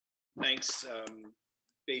Thanks.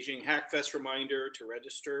 Beijing Hackfest reminder to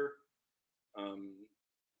register.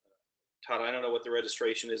 Todd, I don't know what the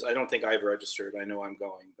registration is. I don't think I've registered. I know I'm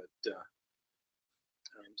going, but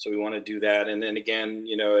so we want to do that. And then again,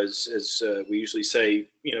 you know, as we usually say,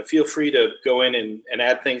 you know, feel free to go in and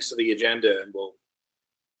add things to the agenda, and we'll.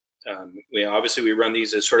 Obviously we run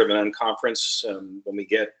these as sort of an unconference when we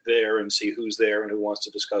get there and see who's there and who wants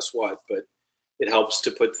to discuss what, but it helps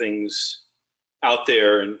to put things out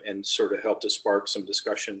there and sort of help to spark some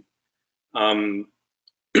discussion.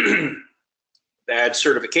 Badge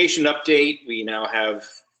certification update, we now have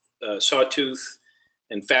Sawtooth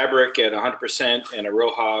and Fabric at 100% and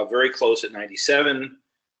Aroha very close at 97.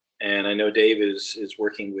 And I know Dave is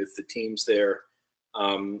working with the teams there.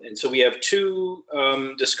 And so we have two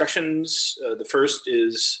discussions. The first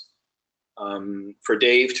is for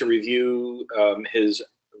Dave to review his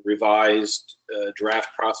revised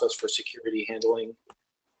draft process for security handling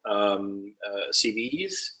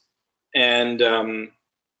CVEs. And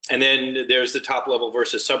then there's the top level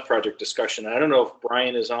versus sub-project discussion. I don't know if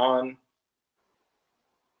Brian is on.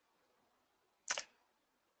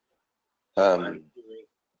 I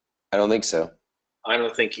don't think so. I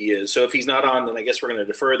don't think he is. So if he's not on, then I guess we're going to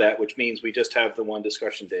defer that, which means we just have the one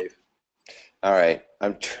discussion, Dave. All right.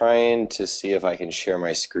 I'm trying to see if I can share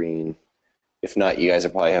my screen. If not, you guys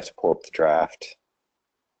will probably have to pull up the draft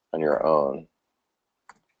on your own.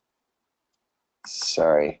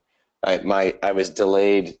 Sorry. I was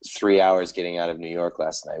delayed 3 hours getting out of New York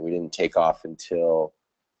last night. We didn't take off until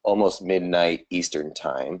almost midnight Eastern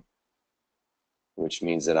time, which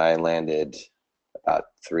means that I landed about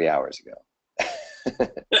 3 hours ago.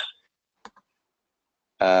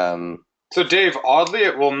 So Dave, oddly,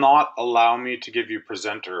 it will not allow me to give you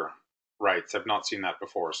presenter rights. I've not seen that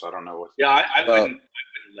before, so I don't know what. Yeah, I wouldn't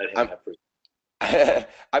let him have presenter.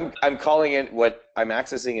 I'm calling it what I'm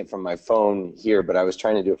accessing it from my phone here, but I was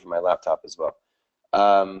trying to do it from my laptop as well.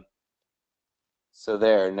 So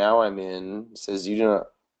there, now I'm in. It says you do not.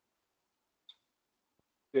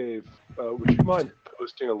 Dave, would you mind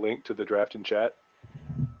posting a link to the draft in chat?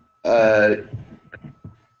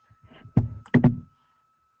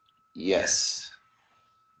 Yes.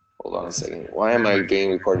 Hold on a second. Why am I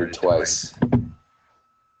being recorded twice?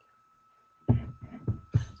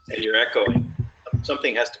 Hey, you're echoing.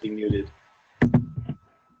 Something has to be muted.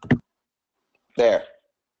 There.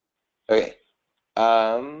 Okay.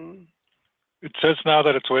 It says now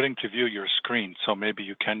that it's waiting to view your screen, so maybe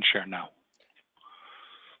you can share now.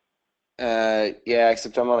 Yeah,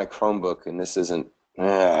 except I'm on a Chromebook and this isn't.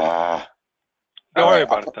 Don't worry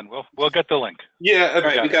about it then. We'll get the link. Yeah, All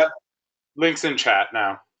right, we got links in chat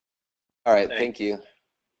now. All right, thank you.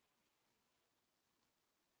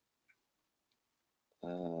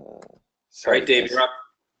 All right, Dave, you're up.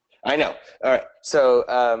 I know. All right,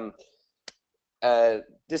 so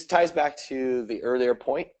this ties back to the earlier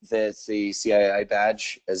point that the CII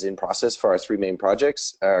badge is in process for our three main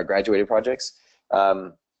projects, our graduated projects.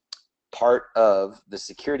 Part of the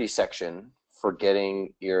security section for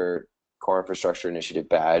getting your core infrastructure initiative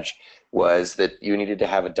badge was that you needed to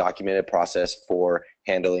have a documented process for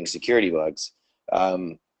handling security bugs.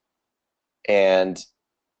 And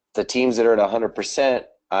the teams that are at 100%,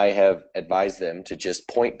 I have advised them to just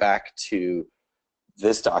point back to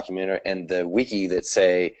this document and the wiki that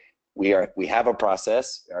say we have a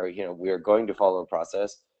process, or we are going to follow a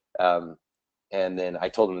process. And then I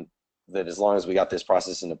told them that as long as we got this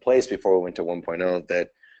process into place before we went to 1.0, that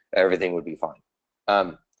everything would be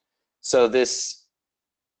fine. So the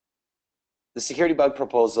security bug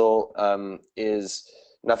proposal is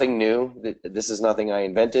nothing new. This is nothing I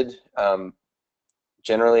invented.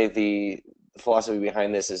 Generally, the philosophy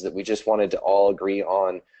behind this is that we just wanted to all agree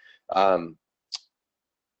on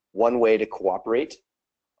one way to cooperate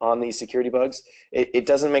on these security bugs. It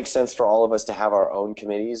doesn't make sense for all of us to have our own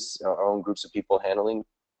committees, our own groups of people handling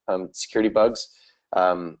security bugs,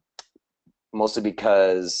 mostly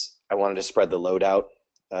because I wanted to spread the load out.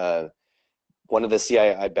 One of the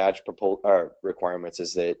CII badge requirements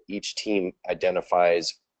is that each team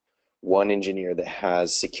identifies one engineer that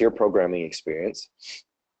has secure programming experience,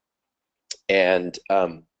 and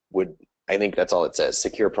I think that's all it says,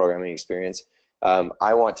 secure programming experience.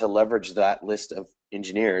 I want to leverage that list of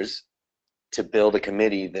engineers to build a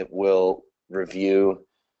committee that will review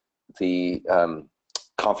the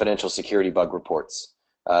confidential security bug reports.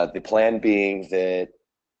 The plan being that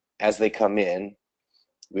as they come in,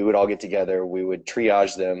 we would all get together, we would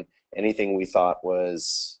triage them, anything we thought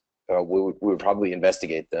was, we would probably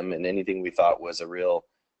investigate them, and anything we thought was a real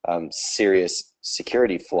serious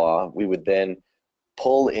security flaw, we would then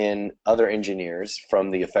pull in other engineers from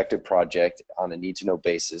the affected project on a need-to-know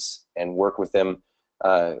basis and work with them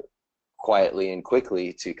quietly and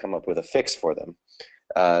quickly to come up with a fix for them.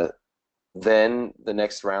 Then the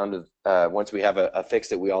next round of, once we have a fix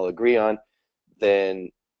that we all agree on, then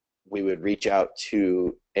we would reach out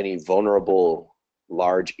to any vulnerable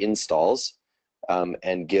large installs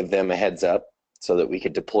and give them a heads up so that we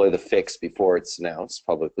could deploy the fix before it's announced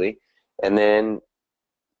publicly. And then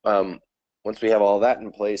once we have all that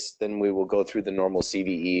in place, then we will go through the normal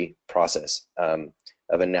CVE process of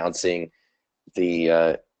announcing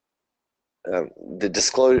the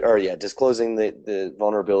disclosure, or disclosing the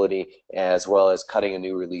vulnerability, as well as cutting a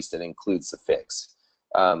new release that includes the fix.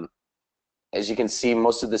 As you can see,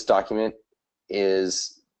 most of this document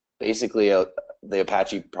is basically the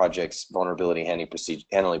Apache project's vulnerability handling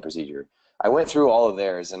procedure. I went through all of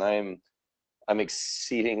theirs, and I'm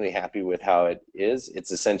exceedingly happy with how it is.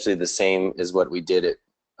 It's essentially the same as what we did at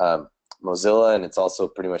Mozilla, and it's also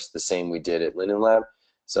pretty much the same we did at Linden Lab.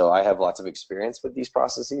 So I have lots of experience with these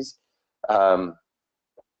processes. I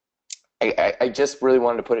just really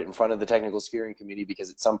wanted to put it in front of the technical steering committee because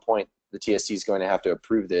at some point the TSC is going to have to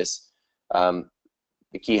approve this.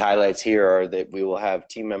 The key highlights here are that we will have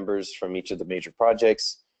team members from each of the major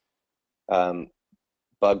projects.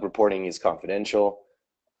 Bug reporting is confidential.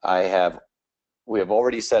 We have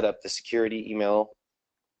already set up the security email,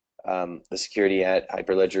 the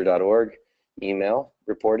security@hyperledger.org email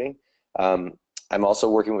reporting. I'm also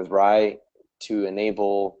working with Rai to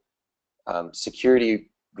enable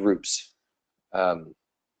security groups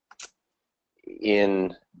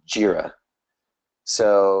in Jira.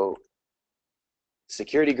 So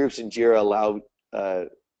security groups in Jira allow the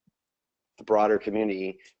broader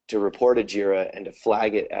community to report a Jira and to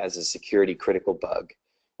flag it as a security critical bug.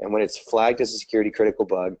 And when it's flagged as a security critical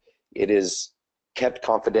bug, it is kept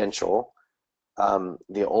confidential.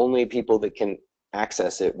 The only people that can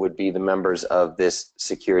access it would be the members of this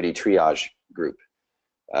security triage group.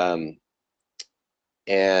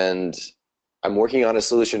 And I'm working on a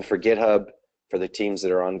solution for GitHub, for the teams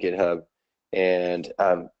that are on GitHub. And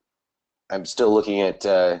I'm still looking at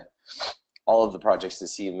all of the projects to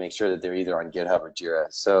see and make sure that they're either on GitHub or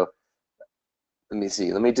Jira. So let me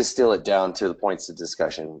see. Let me distill it down to the points of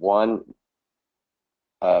discussion. One,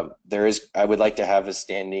 I would like to have a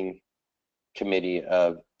standing committee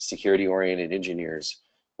of security-oriented engineers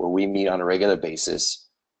where we meet on a regular basis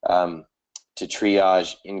to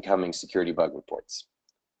triage incoming security bug reports.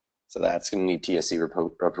 So that's going to need TSC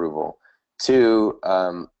approval. Two,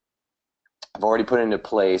 I've already put into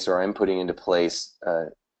place, or I'm putting into place,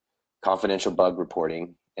 confidential bug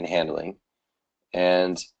reporting and handling.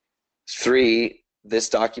 And three, this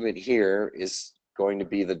document here is going to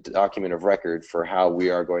be the document of record for how we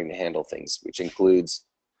are going to handle things, which includes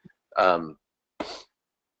the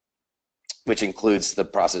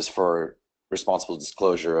process for responsible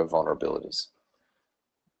disclosure of vulnerabilities.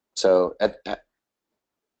 So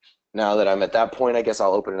now that I'm at that point, I guess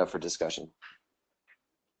I'll open it up for discussion.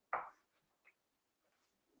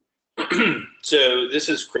 So this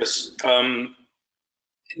is Chris.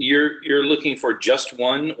 You're looking for just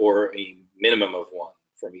one or a minimum of one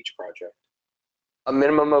from each project? A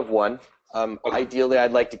minimum of one. Okay. Ideally,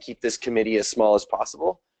 I'd like to keep this committee as small as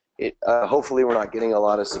possible. Hopefully, we're not getting a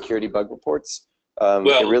lot of security bug reports.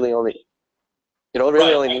 It really only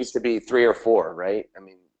needs to be 3 or 4, right? I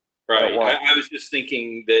mean, right. I was just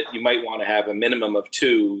thinking that you might want to have a minimum of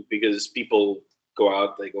 2 because people go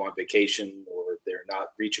out, they go on vacation, or they're not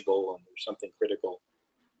reachable, and there's something critical.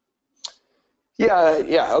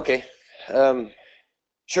 Yeah. Okay.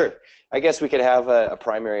 Sure. I guess we could have a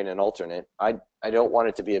primary and an alternate. I don't want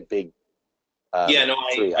it to be a big. Yeah. No,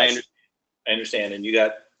 I understand. And you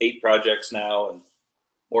got 8 projects now, and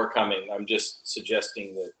more coming. I'm just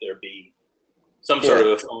suggesting that there be some sort of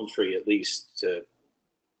a phone tree at least to.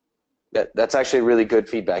 That's actually really good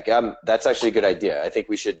feedback. That's actually a good idea. I think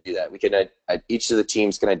we should do that. We can each of the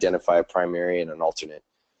teams can identify a primary and an alternate.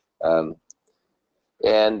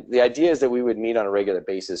 And the idea is that we would meet on a regular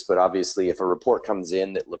basis, but obviously if a report comes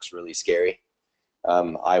in that looks really scary,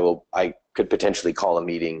 I could potentially call a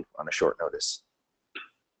meeting on a short notice.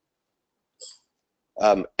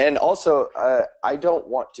 And also, I don't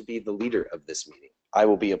want to be the leader of this meeting. I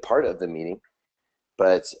will be a part of the meeting,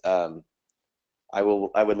 but I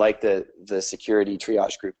would like the security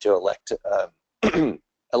triage group to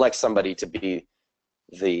elect somebody to be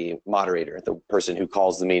the moderator, the person who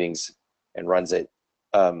calls the meetings and runs it.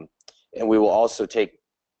 And we will also take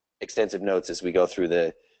extensive notes as we go through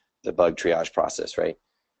the bug triage process, right?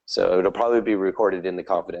 So it'll probably be recorded in the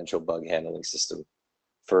confidential bug handling system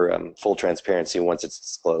for full transparency once it's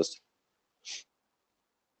disclosed.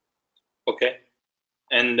 Okay.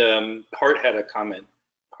 And Hart had a comment.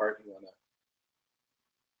 Hart, you want to?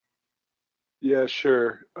 Yeah,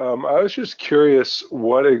 sure. I was just curious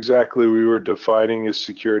what exactly we were defining as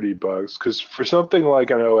security bugs, because for something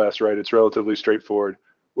like an OS, right, it's relatively straightforward.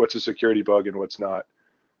 What's a security bug and what's not?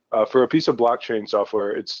 For a piece of blockchain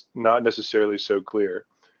software, it's not necessarily so clear,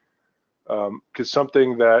 because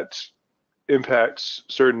something that impacts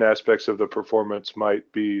certain aspects of the performance might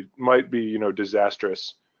be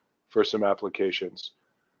disastrous for some applications.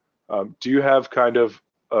 Do you have kind of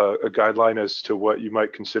a guideline as to what you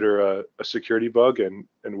might consider a security bug and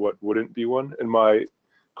what wouldn't be one? And my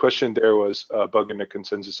question there was a bug in a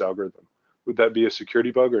consensus algorithm. Would that be a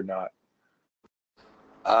security bug or not?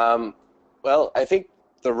 Well, I think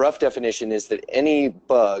the rough definition is that any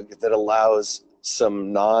bug that allows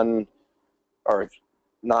some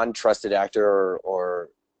non-trusted actor or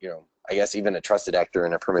I guess even a trusted actor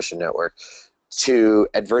in a permission network to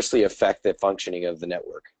adversely affect the functioning of the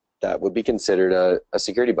network, that would be considered a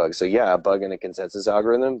security bug. So yeah, a bug in a consensus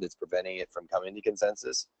algorithm that's preventing it from coming to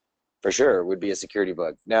consensus, for sure, would be a security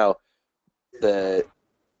bug. Now, the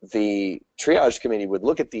triage committee would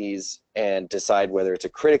look at these and decide whether it's a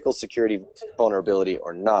critical security vulnerability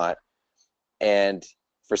or not. And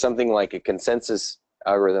for something like a consensus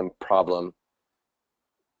algorithm problem,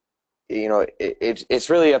 it's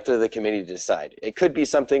really up to the committee to decide. It could be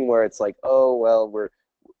something where it's like, oh, well, we're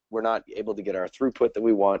not able to get our throughput that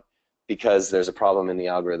we want because there's a problem in the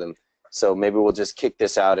algorithm. So maybe we'll just kick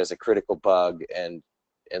this out as a critical bug and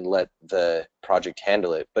let the project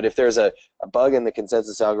handle it. But if there's a bug in the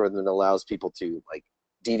consensus algorithm that allows people to like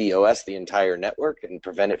DDoS the entire network and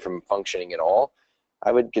prevent it from functioning at all,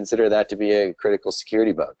 I would consider that to be a critical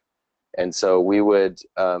security bug. And so we would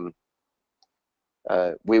deal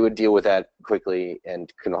with that quickly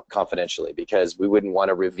and confidentially, because we wouldn't want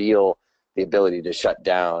to reveal the ability to shut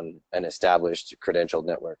down an established credentialed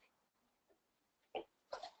network.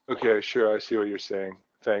 Okay, sure. I see what you're saying.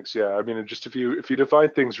 Thanks. Yeah, I mean, just if you define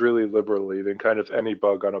things really liberally, then kind of any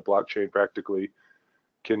bug on a blockchain practically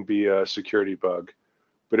can be a security bug.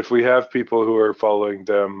 But if we have people who are following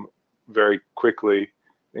them very quickly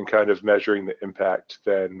and kind of measuring the impact,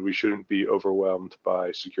 then we shouldn't be overwhelmed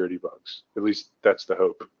by security bugs. At least that's the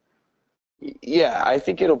hope. Yeah, I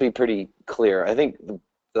think it'll be pretty clear. I think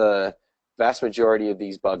the vast majority of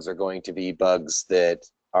these bugs are going to be bugs that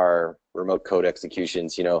are remote code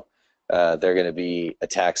executions. They're going to be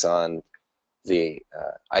attacks on the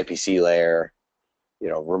IPC layer,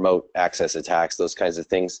 remote access attacks, those kinds of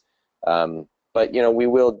things. But we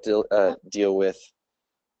will deal with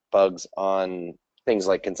bugs on things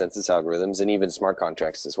like consensus algorithms and even smart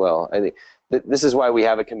contracts as well. I think this is why we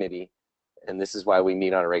have a committee, and this is why we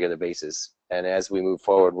meet on a regular basis. And as we move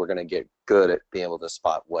forward, we're going to get good at being able to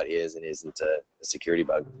spot what is and isn't a security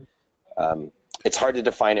bug. It's hard to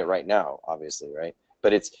define it right now, obviously, right?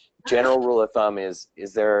 But its general rule of thumb is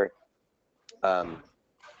there,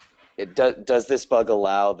 does this bug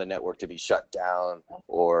allow the network to be shut down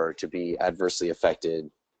or to be adversely affected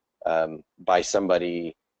by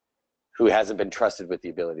somebody who hasn't been trusted with the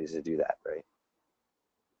ability to do that, right?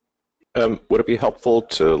 Would it be helpful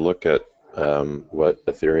to look at what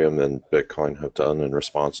Ethereum and Bitcoin have done in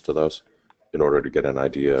response to those in order to get an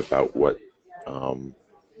idea about what kind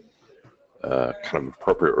of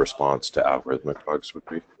appropriate response to algorithmic bugs would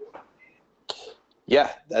be?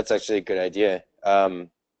 Yeah, that's actually a good idea.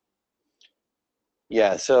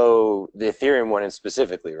 Yeah, so the Ethereum one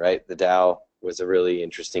specifically, right? The DAO was a really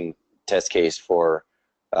interesting test case for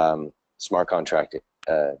smart contract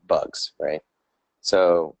bugs, right?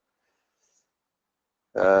 So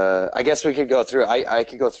I guess we could go through. I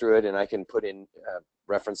could go through it, and I can put in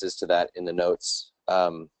references to that in the notes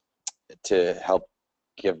to help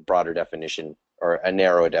give broader definition or a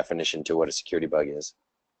narrower definition to what a security bug is.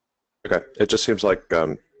 Okay, it just seems like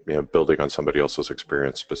building on somebody else's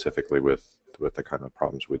experience specifically with the kind of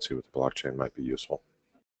problems we'd see with the blockchain might be useful.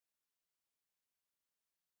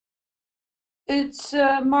 It's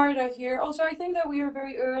Marta here. Also, I think that we are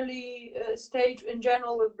very early stage in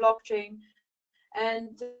general with blockchain,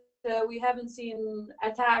 and we haven't seen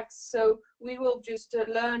attacks, so we will just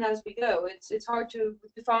learn as we go. It's hard to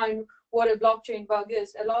define what a blockchain bug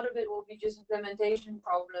is. A lot of it will be just implementation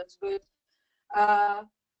problems, but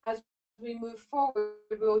as we move forward,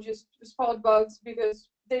 we'll just spot bugs because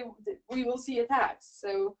we will see attacks.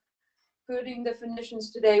 So putting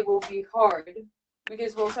definitions today will be hard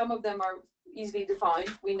because, well, some of them are easily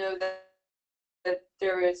defined. We know that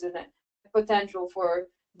there is a potential for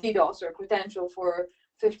DDoS or potential for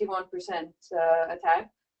 51%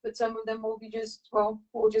 attack, but some of them will be just, well,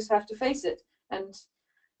 we'll just have to face it. And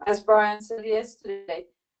as Brian said yesterday,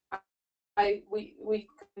 we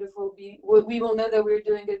kind of we will know that we're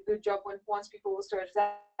doing a good job once people will start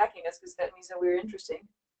attacking us, because that means that we're interesting.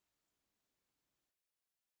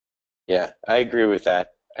 Yeah, I agree with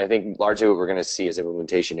that. I think largely what we're going to see is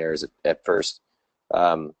implementation errors at first,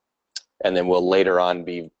 and then we'll later on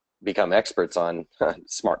become experts on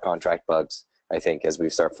smart contract bugs, I think, as we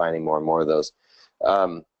start finding more and more of those.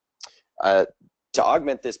 To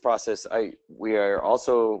augment this process, we are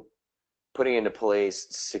also putting into place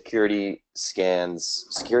security scans,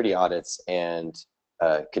 security audits, and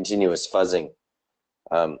continuous fuzzing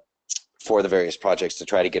for the various projects to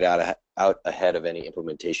try to get out ahead of any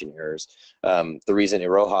implementation errors. The reason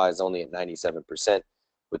Iroha is only at 97%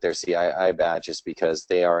 with their CII badge is because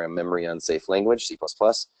they are a memory unsafe language, C++,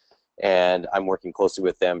 and I'm working closely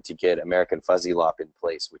with them to get American Fuzzy Lop in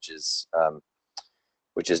place, which is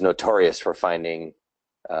notorious for finding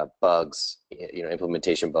bugs,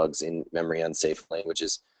 implementation bugs in memory unsafe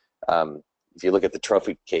languages. If you look at the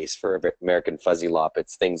trophy case for American Fuzzy Lop,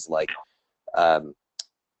 it's things like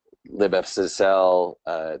libfssl,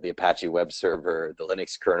 the Apache web server, the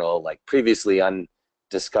Linux kernel, like previously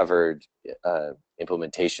undiscovered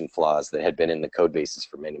implementation flaws that had been in the code bases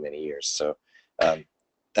for many, many years. So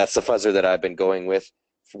that's the fuzzer that I've been going with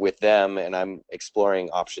them, and I'm exploring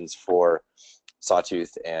options for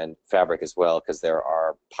Sawtooth and Fabric as well, because there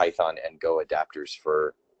are Python and Go adapters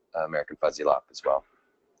for American Fuzzy Lop as well.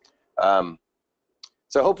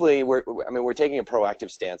 So hopefully we're taking a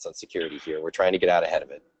proactive stance on security here. We're trying to get out ahead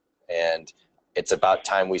of it, and it's about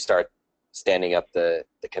time we start standing up the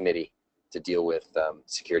committee to deal with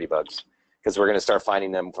security bugs, because we're going to start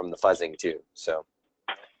finding them from the fuzzing too. So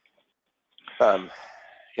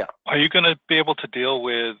yeah. Are you going to be able to deal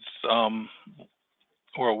with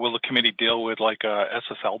or will the committee deal with like a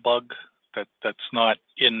SSL bug that's not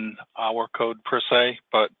in our code per se,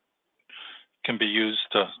 but can be used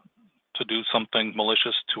to do something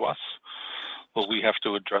malicious to us? Will we have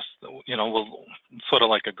to address, sort of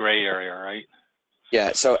like a gray area, right?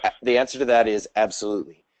 Yeah, so the answer to that is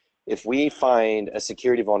absolutely. If we find a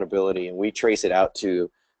security vulnerability and we trace it out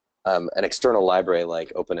to an external library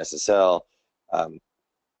like OpenSSL,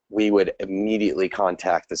 we would immediately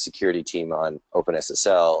contact the security team on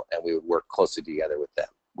OpenSSL, and we would work closely together with them.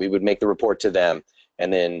 We would make the report to them,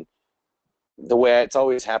 and then the way it's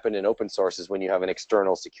always happened in open source is when you have an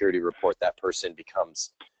external security report, that person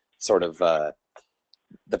becomes sort of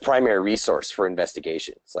the primary resource for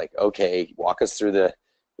investigation. It's like, okay, walk us through the,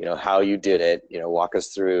 how you did it, walk us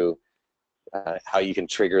through how you can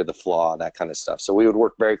trigger the flaw, that kind of stuff. So we would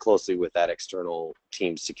work very closely with that external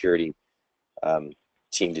team security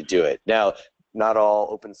team to do it. Now, not all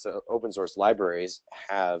open source libraries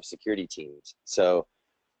have security teams. So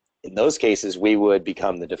in those cases, we would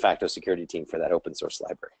become the de facto security team for that open source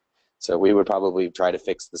library. So we would probably try to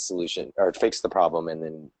fix the solution or fix the problem and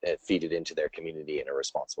then feed it into their community in a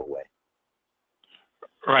responsible way.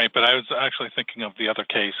 Right, but I was actually thinking of the other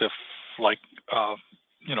case. If like,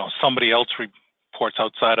 somebody else reports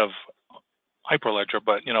outside of Hyperledger,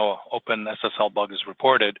 but, open SSL bug is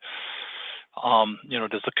reported,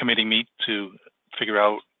 does the committee meet to figure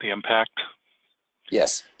out the impact?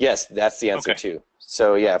 Yes, that's the answer too.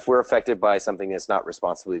 So yeah, if we're affected by something that's not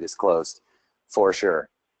responsibly disclosed, for sure,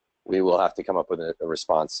 we will have to come up with a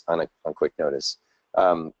response on quick notice.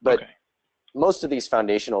 But most of these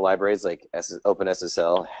foundational libraries like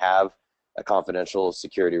OpenSSL have a confidential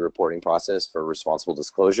security reporting process for responsible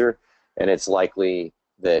disclosure, and it's likely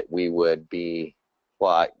that we would be,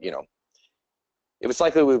 it was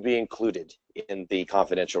likely we would be included in the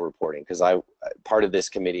confidential reporting, because part of this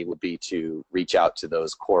committee would be to reach out to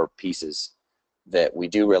those core pieces that we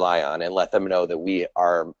do rely on and let them know that we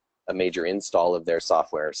are a major install of their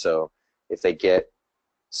software. So if they get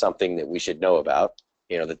something that we should know about,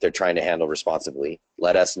 that they're trying to handle responsibly,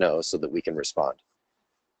 let us know so that we can respond.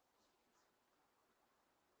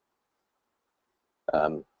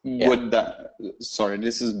 Would that, sorry,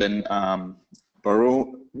 this has been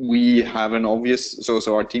Burrow. We have an obvious,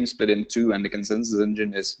 so our team split in two, and the consensus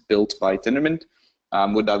engine is built by Tendermint.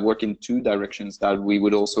 Would that work in two directions, that we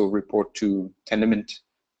would also report to Tendermint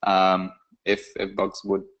if bugs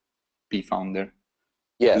would be found there?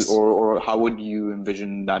 Yes. Or how would you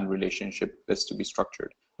envision that relationship is to be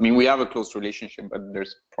structured? I mean, we have a close relationship, but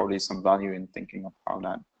there's probably some value in thinking of how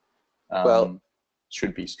that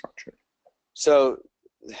should be structured. So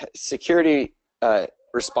security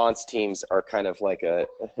response teams are kind of like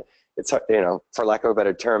it's for lack of a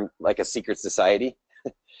better term, like a secret society.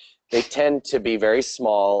 They tend to be very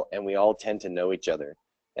small, and we all tend to know each other.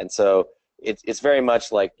 And so it's very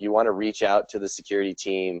much like you want to reach out to the security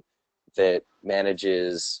team that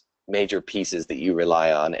manages major pieces that you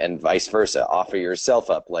rely on, and vice versa. Offer yourself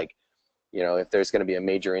up. Like, you know, if there's going to be a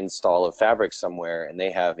major install of Fabric somewhere and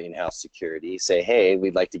they have in-house security, say, hey,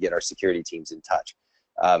 we'd like to get our security teams in touch,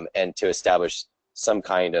 and to establish some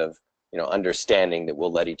kind of, you know, understanding that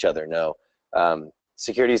we'll let each other know.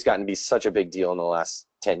 Security has gotten to be such a big deal in the last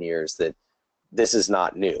 10 years that this is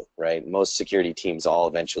not new, right? Most security teams all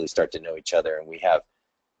eventually start to know each other, and we have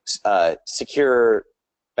secure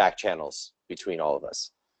back channels between all of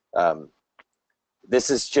us. This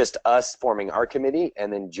is just us forming our committee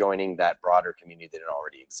and then joining that broader community that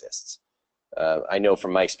already exists. I know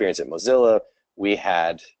from my experience at Mozilla, we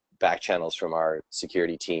had back channels from our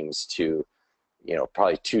security teams to, you know,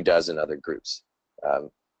 probably 24 other groups,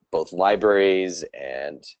 both libraries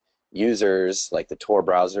and users. Like the Tor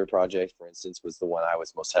browser project, for instance, was the one I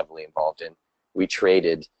was most heavily involved in. We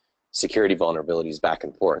traded security vulnerabilities back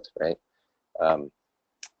and forth, right?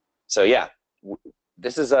 So yeah,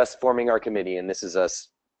 this is us forming our committee, and this is us,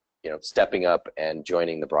 you know, stepping up and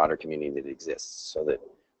joining the broader community that exists so that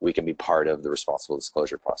we can be part of the responsible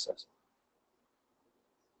disclosure process.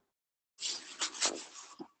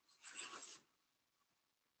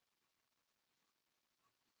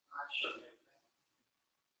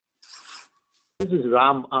 This is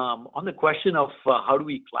Ram. On the question of how do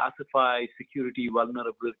we classify security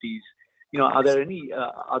vulnerabilities, you know, are there any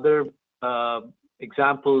other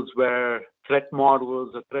examples where threat models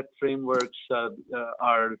or threat frameworks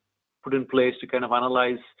are put in place to kind of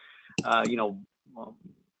analyze, you know,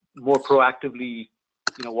 more proactively,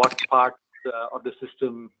 you know, what parts of the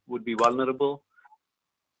system would be vulnerable?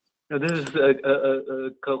 You know, this is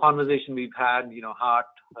a conversation we've had, you know, Hart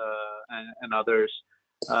and others.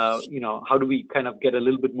 You know, how do we kind of get a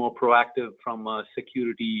little bit more proactive from a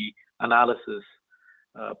security analysis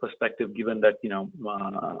perspective, given that, you know,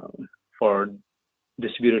 for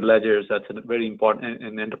distributed ledgers, that's a very important,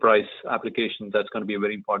 in enterprise applications, that's going to be a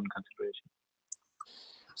very important consideration.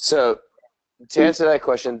 So to answer that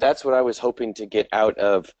question, that's what I was hoping to get out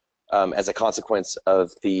of as a consequence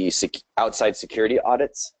of the outside security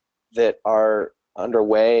audits that are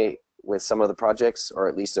underway with some of the projects, or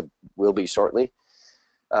at least will be shortly.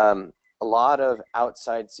 A lot of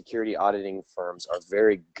outside security auditing firms are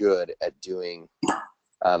very good at doing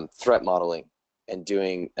threat modeling and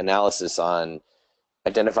doing analysis on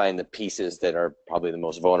identifying the pieces that are probably the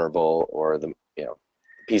most vulnerable, or the, you know,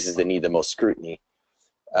 pieces that need the most scrutiny.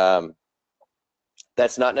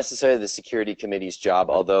 That's not necessarily the security committee's job,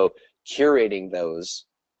 although curating those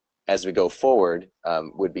as we go forward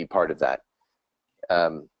would be part of that.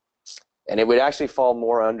 And it would actually fall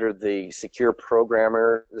more under the secure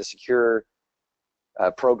programmer, the secure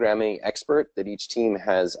programming expert that each team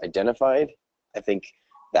has identified. I think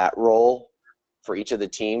that role for each of the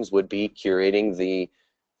teams would be curating the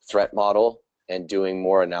threat model and doing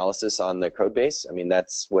more analysis on the code base. I mean,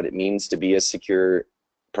 that's what it means to be a secure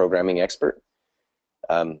programming expert.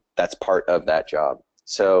 That's part of that job.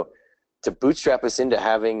 So to bootstrap us into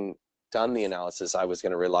having done the analysis, I was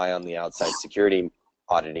going to rely on the outside security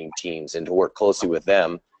auditing teams and to work closely with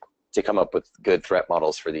them to come up with good threat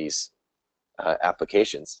models for these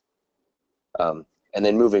applications. And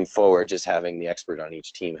then moving forward, just having the expert on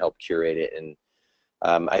each team help curate it. And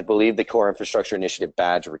I believe the Core Infrastructure Initiative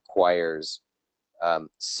badge requires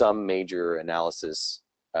some major analysis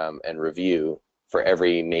and review for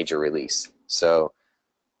every major release. So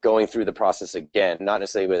going through the process again, not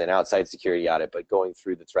necessarily with an outside security audit, but going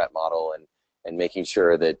through the threat model and making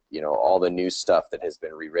sure that, you know, all the new stuff that has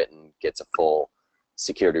been rewritten gets a full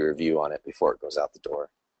security review on it before it goes out the door.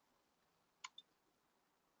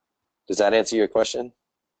 Does that answer your question?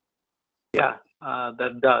 Yeah,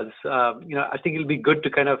 that does. You know, I think it'll be good to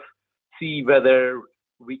kind of see whether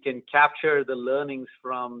we can capture the learnings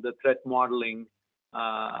from the threat modeling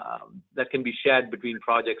that can be shared between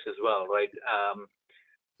projects as well, right?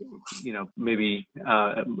 You know, maybe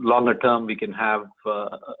longer term we can have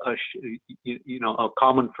you know, a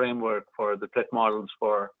common framework for the threat models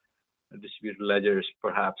for distributed ledgers,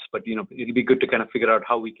 perhaps. But you know, it'll be good to kind of figure out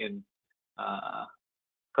how we can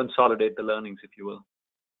consolidate the learnings, if you will.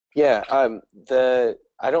 Yeah,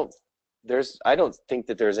 I don't think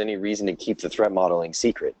that there's any reason to keep the threat modeling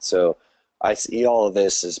secret. So I see all of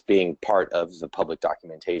this as being part of the public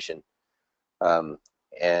documentation,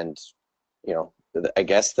 and you know, I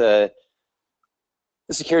guess the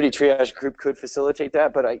security triage group could facilitate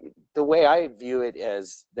that, but the way I view it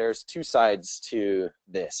is there's two sides to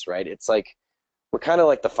this, right? It's like we're kind of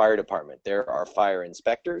like the fire department. There are fire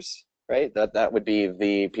inspectors, right? That would be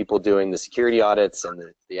the people doing the security audits and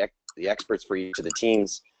the experts for each of the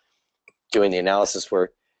teams doing the analysis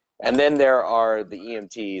work. And then there are the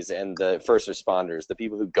EMTs and the first responders, the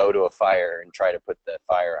people who go to a fire and try to put the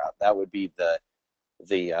fire out. That would be the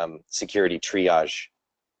security triage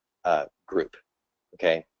group.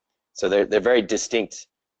 Okay, so they're very distinct,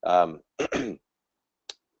 a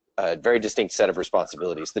very distinct set of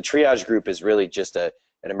responsibilities. The triage group is really just an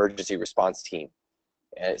emergency response team,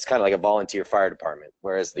 and it's kind of like a volunteer fire department.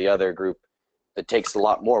 Whereas the other group that takes a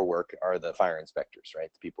lot more work are the fire inspectors, right?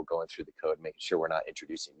 The people going through the code, making sure we're not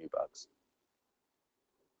introducing new bugs.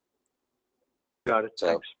 Got it. So,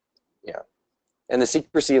 thanks. yeah, and the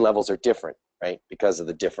secrecy levels are different, right? Because of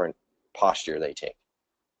the different posture they take.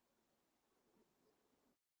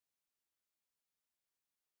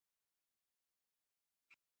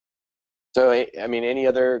 So, I mean, any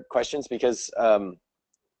other questions? Because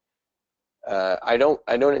I don't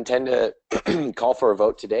intend to call for a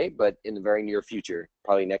vote today, but in the very near future,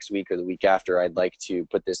 probably next week or the week after, I'd like to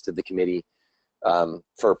put this to the committee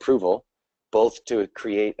for approval, both to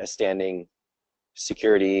create a standing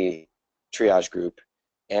security triage group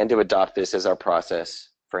and to adopt this as our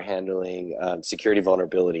process for handling security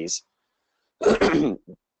vulnerabilities.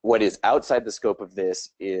 What is outside the scope of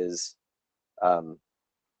this is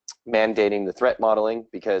mandating the threat modeling,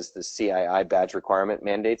 because the CII badge requirement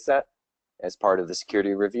mandates that as part of the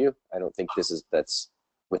security review. I don't think that's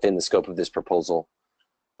within the scope of this proposal,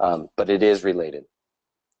 but it is related.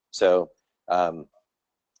 So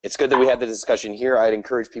it's good that we had the discussion here. I'd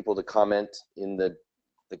encourage people to comment in the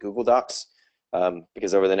Google Docs,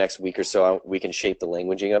 because over the next week or so, we can shape the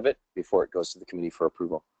languaging of it before it goes to the committee for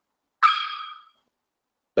approval.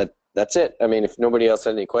 But that's it. I mean, if nobody else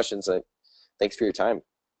had any questions, thanks for your time.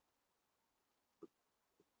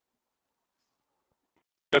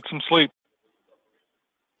 Get some sleep.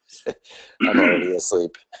 I'm already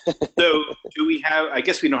asleep. So do we have, I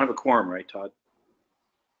guess we don't have a quorum, right, Todd?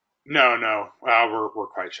 No, we're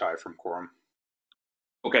quite shy from quorum.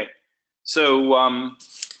 Okay. So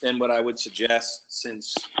then what I would suggest,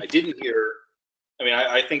 since I didn't hear, I mean,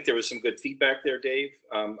 I think there was some good feedback there, Dave.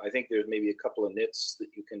 I think there's maybe a couple of nits that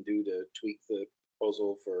you can do to tweak the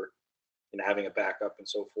proposal for, having a backup and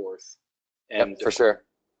so forth. And yep, for sure.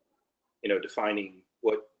 Defining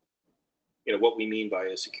what we mean by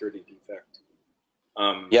a security defect.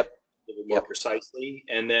 Yep. A little more precisely.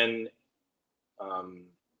 And then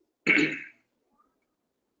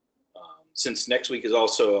since next week is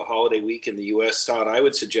also a holiday week in the US, Todd, I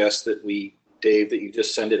would suggest that Dave, that you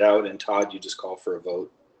just send it out, and Todd, you just call for a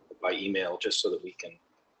vote by email, just so that we can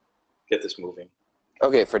get this moving.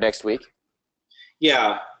 Okay, for next week?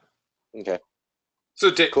 Yeah. Okay.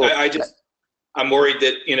 So cool. I'm worried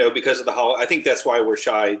that, because of the holiday, I think that's why we're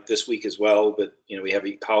shy this week as well, but, we have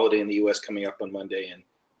a holiday in the US coming up on Monday,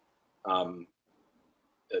 and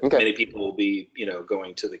many people will be,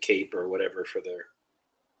 going to the Cape or whatever for their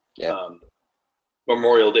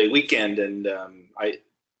Memorial Day weekend, and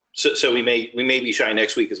so we may be shy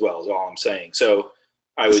next week as well, is all I'm saying. So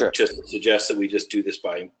I would just suggest that we just do this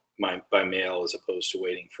by mail as opposed to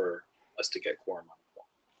waiting for us to get quorum on the phone.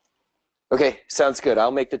 Okay, sounds good.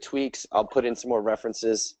 I'll make the tweaks. I'll put in some more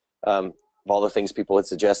references of all the things people had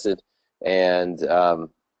suggested, and it'll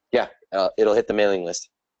hit the mailing list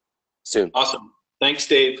soon. Awesome. Thanks,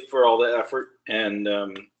 Dave, for all the effort, and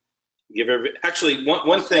actually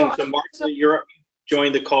one thing. So Martha, you're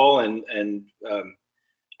joined the call, and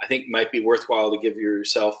I think might be worthwhile to give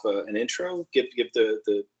yourself an intro. Give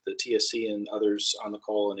the TSC and others on the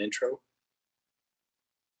call an intro.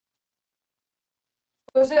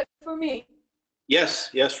 Was it for me? Yes,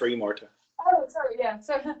 for you, Marta. Oh, sorry. Yeah.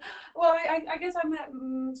 So, well, I guess I met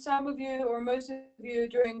some of you or most of you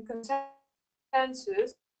during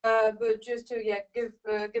consensus, but just to give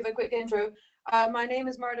a quick intro. My name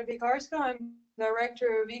is Marta Vikarska. I'm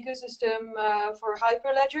Director of Ecosystem for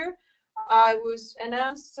Hyperledger. I was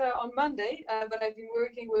announced on Monday, but I've been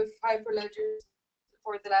working with Hyperledger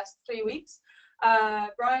for the last 3 weeks.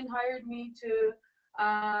 Brian hired me to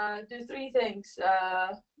do 3 things,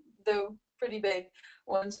 though pretty big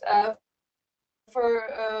ones.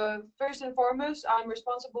 First and foremost, I'm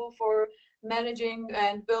responsible for managing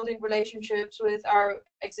and building relationships with our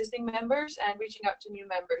existing members and reaching out to new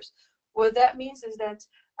members. What that means is that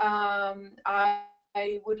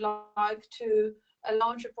I would like to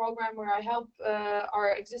launch a program where I help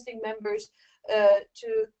our existing members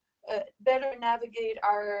to better navigate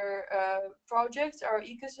our projects, our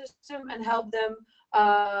ecosystem, and help them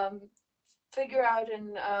figure out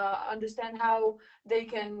and understand how they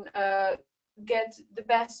can get the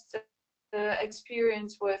best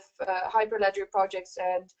experience with Hyperledger projects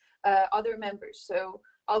and other members. So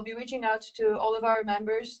I'll be reaching out to all of our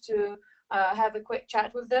members to have a quick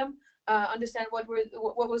chat with them understand what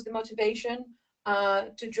was the motivation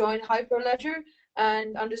to join Hyperledger,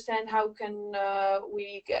 and understand how can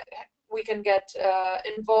we can get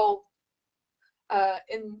involved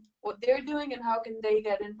in what they're doing, and how can they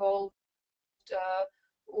get involved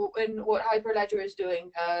in what Hyperledger is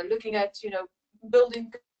doing. Looking at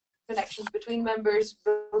building connections between members,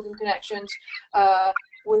 building connections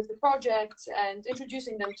with the projects, and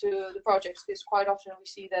introducing them to the projects, because quite often we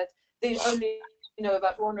see that they only know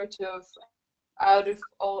about 1 or 2 out of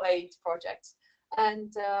all 8 projects.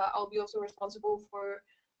 And I'll be also responsible for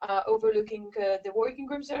overlooking the working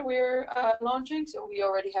groups that we're launching. So we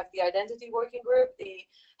already have the identity working group, the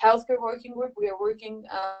healthcare working group. We are working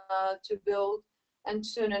to build and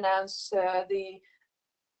soon announce the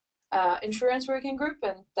insurance working group,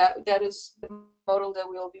 and that is the model that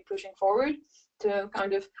we'll be pushing forward to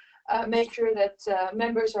kind of make sure that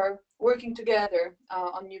members are working together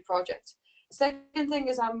on new projects. Second thing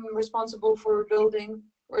is I'm responsible for building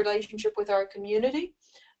relationship with our community,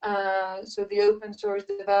 so the open source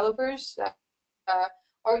developers,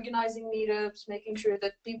 organizing meetups, making sure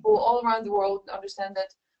that people all around the world understand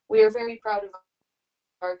that we are very proud of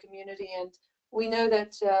our community, and we know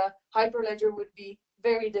that Hyperledger would be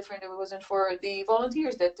very different if it wasn't for the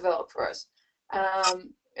volunteers that developed for us,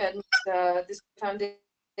 and this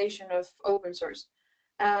foundation of open source.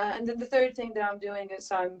 And then the third thing that I'm doing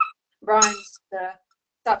is I'm Brian's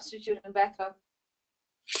substitute and backup,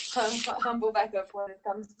 humble backup when it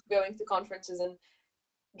comes to going to conferences and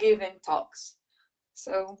giving talks.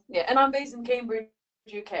 So yeah, and I'm based in Cambridge,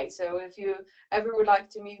 UK. So if you ever would like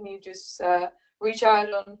to meet me, just reach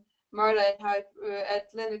out on Marla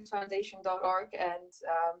at linuxfoundation.org, and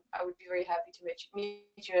I would be very happy to meet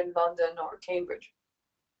you in London or Cambridge.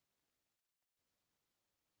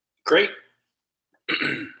 Great.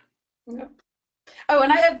 Yeah. Oh,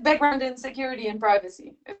 and I have background in security and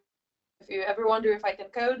privacy. If you ever wonder if I can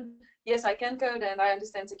code, yes, I can code, and I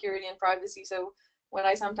understand security and privacy. So when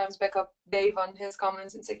I sometimes back up Dave on his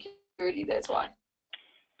comments in security, that's why.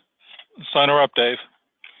 Sign her up, Dave.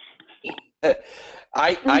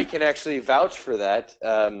 I can actually vouch for that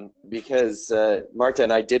because Marta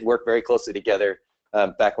and I did work very closely together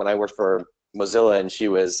back when I worked for Mozilla, and she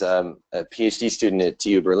was a PhD student at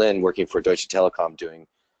TU Berlin working for Deutsche Telekom doing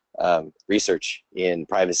research in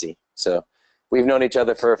privacy. So we've known each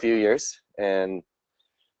other for a few years, and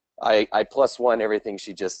I +1 everything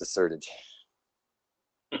she just asserted.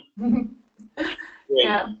 Great.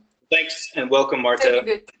 Yeah. Thanks and welcome,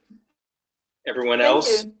 Marta. Everyone Thank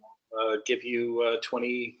else, you. give you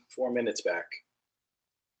 24 minutes back.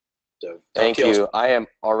 So Thank you. I am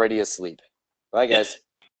already asleep. Bye, guys.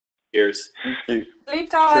 Cheers. Sleep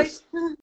tight.